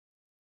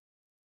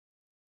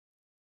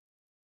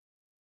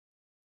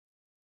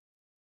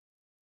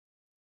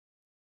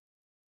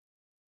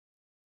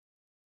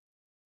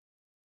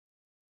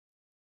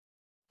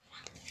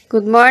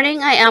Good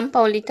morning, I am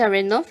Paulita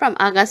Reneau from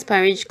Agas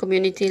Parish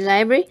Community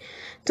Library.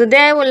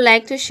 Today I would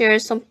like to share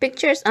some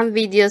pictures and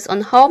videos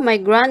on how my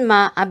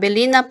grandma,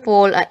 Abelina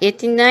Paul, a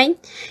 89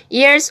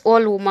 years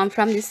old woman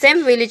from the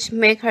same village,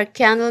 make her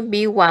candle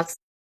beeswax.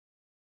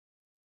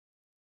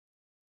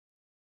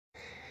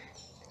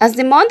 As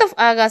the month of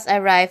August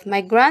arrived,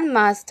 my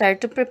grandma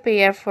started to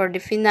prepare for the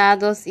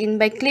finados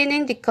by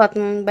cleaning the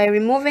cotton by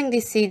removing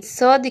the seeds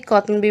so the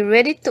cotton be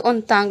ready to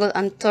untangle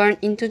and turn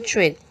into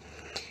thread.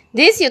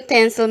 This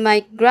utensil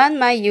my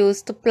grandma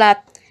used to plait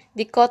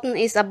the cotton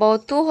is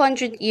about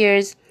 200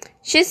 years.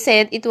 She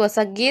said it was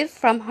a gift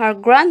from her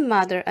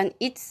grandmother and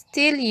it's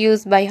still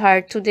used by her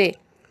today,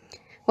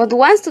 but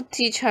wants to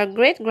teach her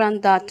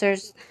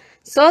great-granddaughters,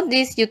 so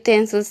this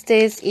utensil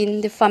stays in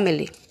the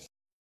family.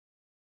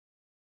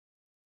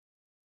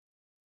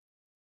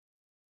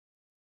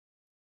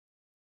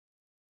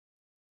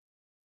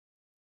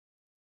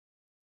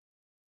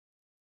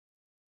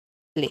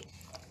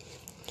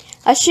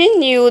 As she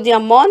knew the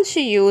amount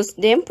she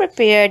used, then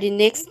prepared the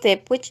next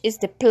step, which is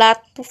the plait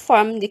to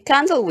form the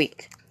candle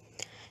wick.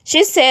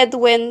 She said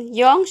when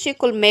young she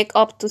could make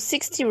up to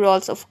 60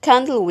 rolls of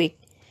candle wick.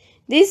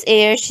 This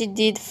year she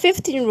did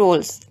 15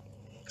 rolls.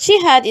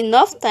 She had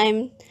enough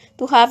time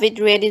to have it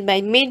ready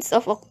by mid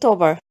of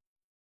October.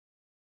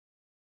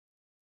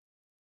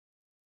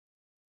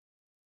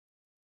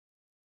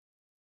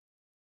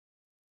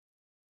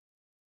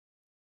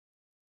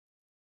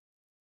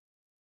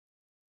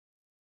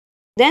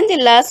 Then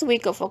the last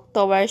week of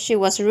October she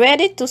was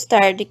ready to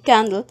start the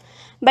candle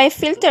by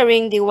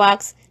filtering the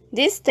wax.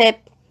 This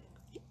step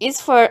is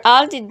for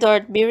all the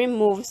dirt be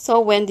removed, so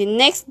when the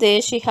next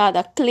day she had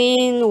a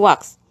clean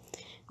wax.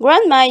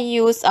 Grandma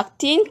used a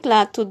thin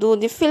cloth to do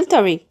the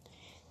filtering.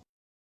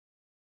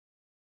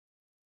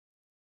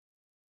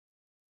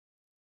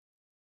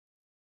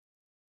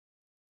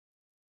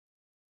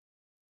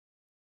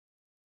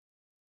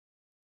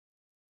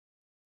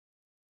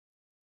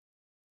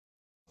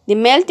 The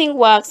melting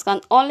wax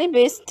can only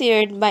be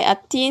stirred by a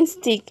thin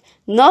stick.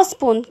 No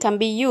spoon can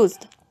be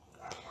used.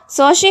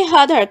 So she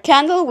had her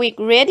candle wick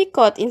ready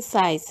cut in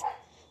size.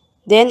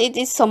 Then it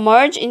is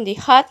submerged in the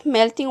hot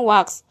melting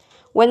wax.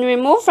 When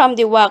removed from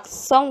the wax,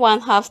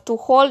 someone has to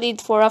hold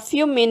it for a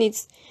few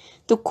minutes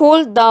to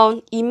cool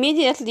down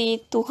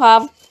immediately to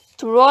have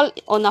to roll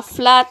on a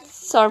flat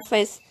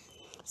surface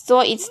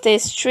so it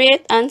stays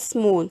straight and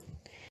smooth.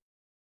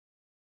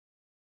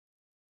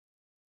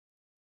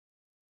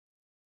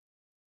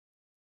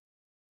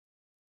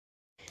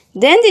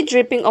 Then the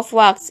dripping of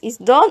wax is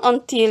done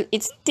until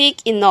it's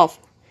thick enough.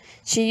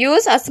 She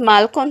used a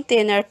small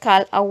container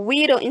called a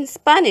huiro in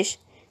Spanish.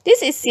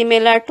 This is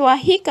similar to a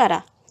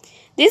jicara.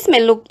 This may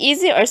look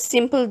easy or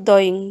simple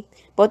doing,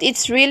 but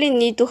it's really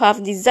need to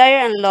have desire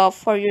and love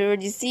for your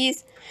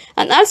disease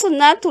and also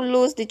not to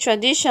lose the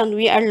tradition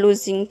we are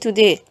losing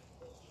today.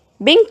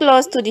 Being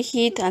close to the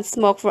heat and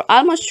smoke for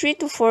almost 3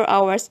 to 4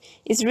 hours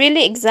is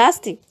really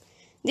exhausting.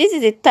 This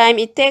is the time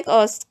it takes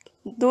us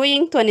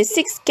doing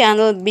 26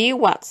 candle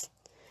beeswax.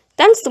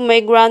 Thanks to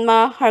my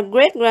grandma, her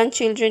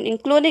great-grandchildren,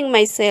 including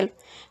myself,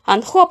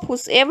 and hope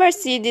whoever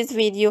see this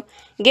video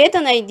get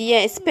an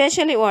idea,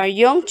 especially our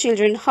young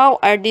children, how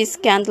are these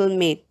candles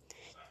made.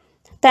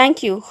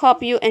 Thank you.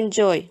 Hope you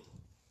enjoy.